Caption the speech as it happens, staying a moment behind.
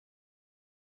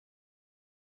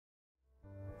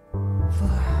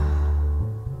for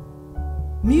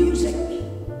music,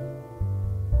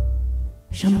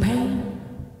 champagne,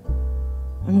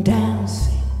 and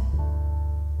dancing,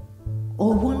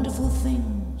 all wonderful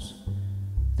things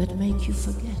that make you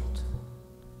forget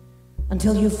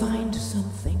until you find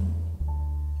something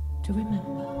to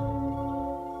remember.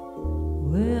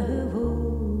 Where have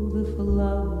all the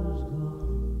flowers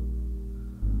gone?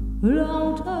 A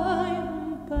long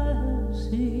time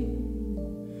passing.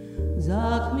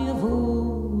 Sag mir,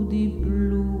 wo die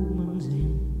Blumen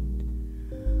sind.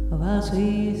 Was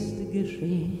ist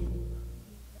geschehen?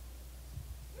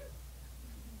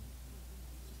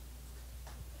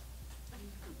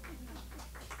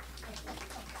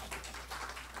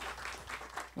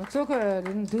 It's okay, I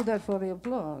didn't do that for the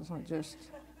applause. I just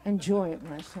enjoy it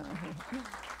myself.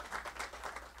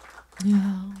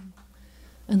 Yeah.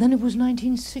 And then it was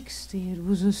 1960. It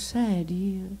was a sad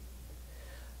year.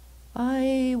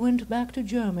 I went back to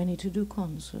Germany to do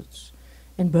concerts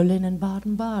in Berlin and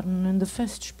Baden-Baden in the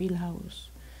Festspielhaus.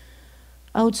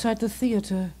 Outside the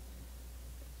theater,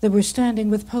 they were standing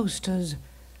with posters,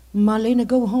 Marlene,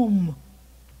 go home.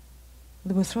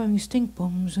 They were throwing stink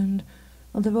bombs and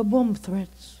there were bomb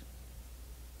threats.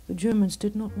 The Germans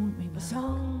did not want me back. A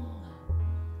song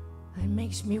that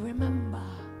makes me remember,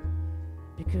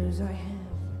 because I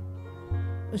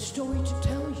have a story to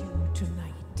tell you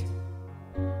tonight.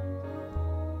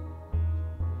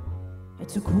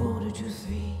 It's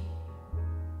 2:45.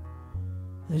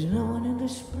 There's no one in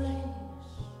this place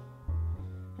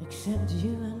except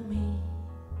you and